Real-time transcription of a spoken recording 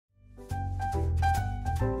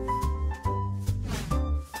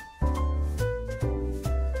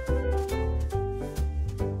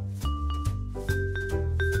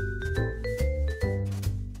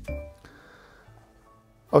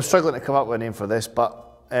I was struggling to come up with a name for this, but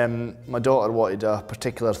my daughter wanted a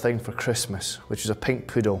particular thing for Christmas, which is a pink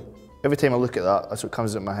poodle. Every time I look at that, that's what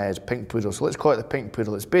comes into my head, pink poodle. So let's call it the pink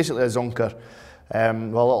poodle. It's basically a zonker with a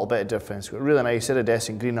little bit of difference. Got really nice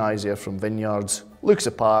iridescent green eyes there from Vineyards. Looks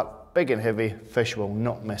the part, big and heavy, fish will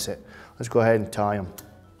not miss it. Let's go ahead and tie him.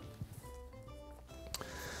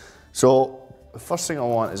 So the first thing I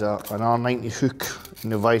want is an R90 hook in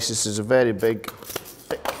the vise. This is a very big,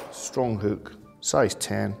 thick, strong hook, size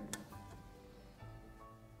 10.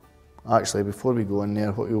 Actually, before we go in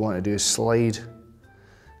there, what we want to do is slide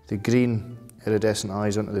the green iridescent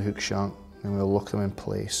eyes onto the hook shank, and we'll lock them in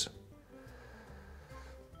place.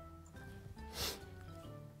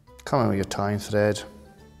 Come in with your tying thread.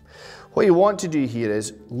 What you want to do here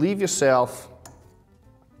is leave yourself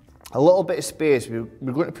a little bit of space. We're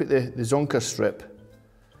going to put the zonker strip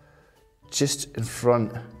just in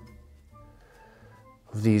front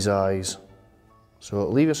of these eyes. So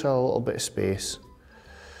leave yourself a little bit of space.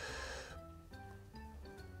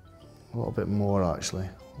 A little bit more actually,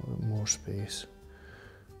 a little bit more space.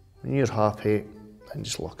 When you're happy, then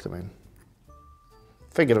just lock them in.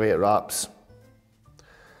 Figure 8 wraps.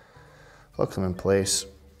 Lock them in place,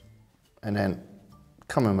 and then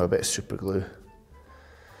come in with a bit of super glue,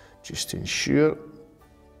 just to ensure.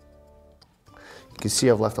 You can see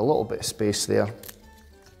I've left a little bit of space there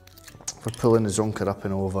for pulling the zonker up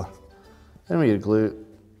and over. Then with your glue,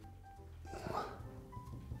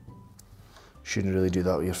 shouldn't really do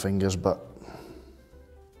that with your fingers, but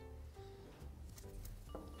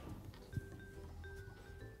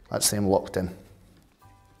that's them locked in.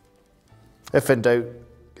 If in doubt,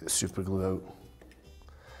 get the super glue out.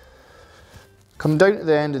 Come down to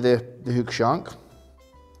the end of the hook shank.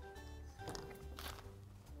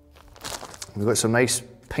 We've got some nice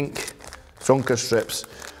pink zonker strips.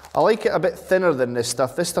 I like it a bit thinner than this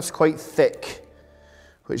stuff. This stuff's quite thick,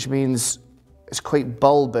 which means it's quite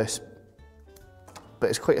bulbous, but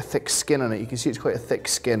it's quite a thick skin on it. You can see it's quite a thick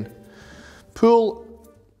skin. Pull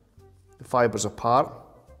the fibres apart,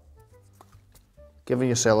 giving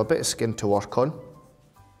yourself a bit of skin to work on,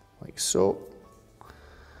 like so.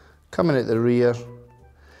 Coming at the rear,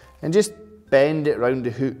 and just bend it round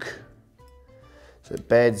the hook so it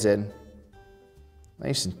beds in,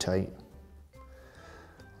 nice and tight,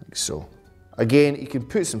 like so. Again, you can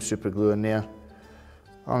put some super glue in there.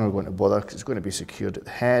 I'm not going to bother because it's going to be secured at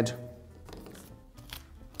the head.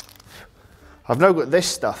 I've now got this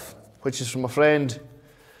stuff, which is from a friend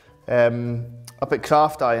up at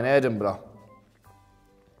Craft Eye in Edinburgh.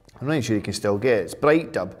 I'm not sure you can still get it. It's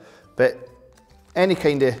bright dub, but any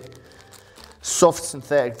kind of soft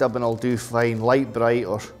synthetic dubbing will do fine. Light bright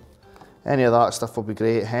or any of that stuff will be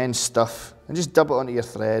great. Hen stuff, and just dub it onto your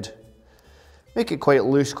thread. Make it quite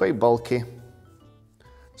loose, quite bulky.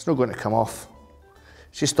 It's not going to come off.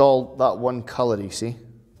 It's just all that one colour, you see.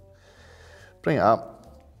 Bring it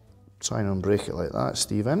up, try and break it like that,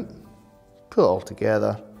 Steve in. Pull it all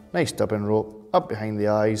together, nice dubbing rope, up behind the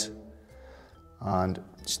eyes, and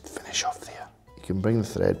just finish off there. You can bring the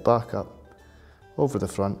thread back up, over the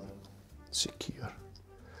front, secure.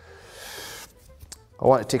 I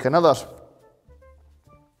want to take another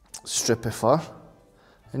strip of fur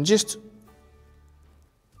and just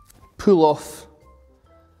pull off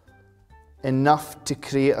enough to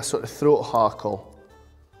create a sort of throat hackle.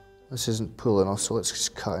 This isn't pull enough, so let's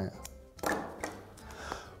just cut it.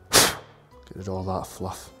 Get rid of all that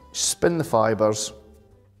fluff. Spin the fibres,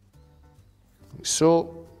 like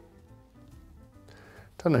so.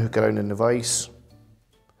 Turn the hook around in the vise,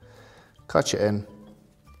 catch it in,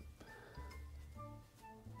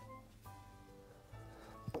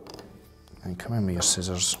 and come in with your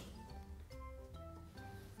scissors.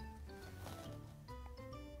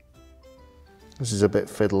 This is a bit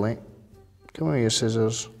fiddly. Come in with your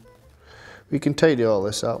scissors. We can tidy all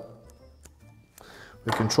this up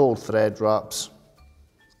with controlled thread wraps.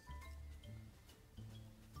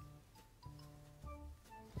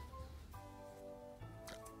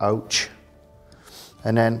 Ouch.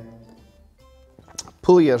 And then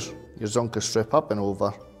pull your zonker strip up and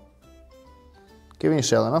over, giving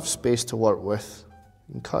yourself enough space to work with.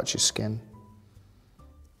 You can catch your skin,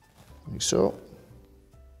 like so.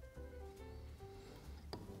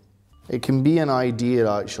 It can be an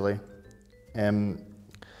idea actually.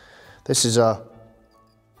 This is an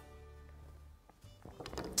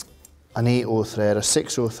 8/0 thread. A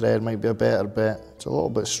 6/0 thread might be a better bet. It's a little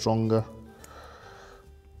bit stronger.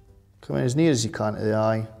 Come in as near as you can to the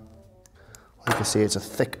eye. Like I say, it's a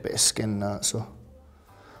thick bit of skin that, so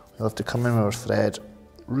you'll have to come in with our thread,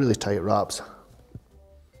 really tight wraps,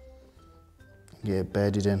 get it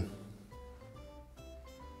bedded in.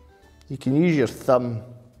 You can use your thumb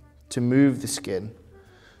to move the skin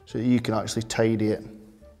so that you can actually tidy it.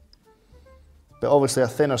 But obviously a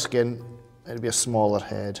thinner skin, it'd be a smaller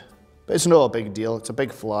head. But it's not a big deal, it's a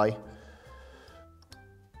big fly.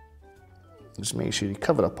 Just make sure you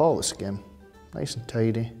cover up all the skin, nice and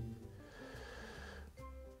tidy.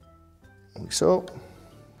 Like so.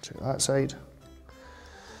 Check that side.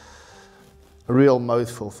 A real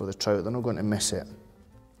mouthful for the trout, they're not going to miss it.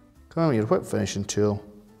 Come on with your whip finishing tool.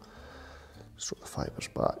 Stroke the fibres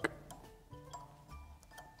back.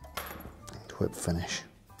 And whip finish.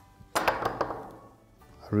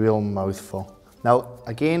 A real mouthful. Now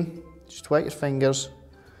again, just wet your fingers,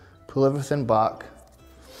 pull everything back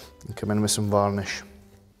and come in with some varnish.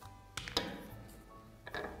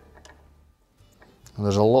 And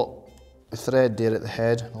there's a lot of thread there at the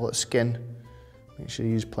head, a lot of skin. Make sure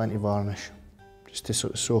you use plenty of varnish, just to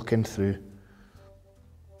sort of soak in through.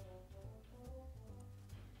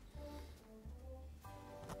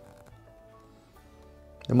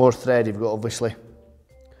 The more thread you've got, obviously,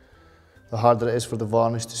 the harder it is for the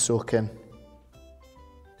varnish to soak in.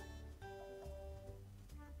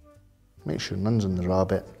 Make sure none's in the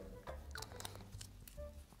rabbit.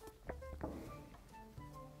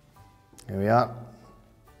 Here we are.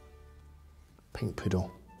 Pink poodle.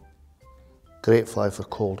 Great fly for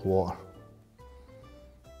cold water.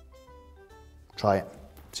 Try it,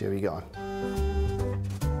 see how you get on.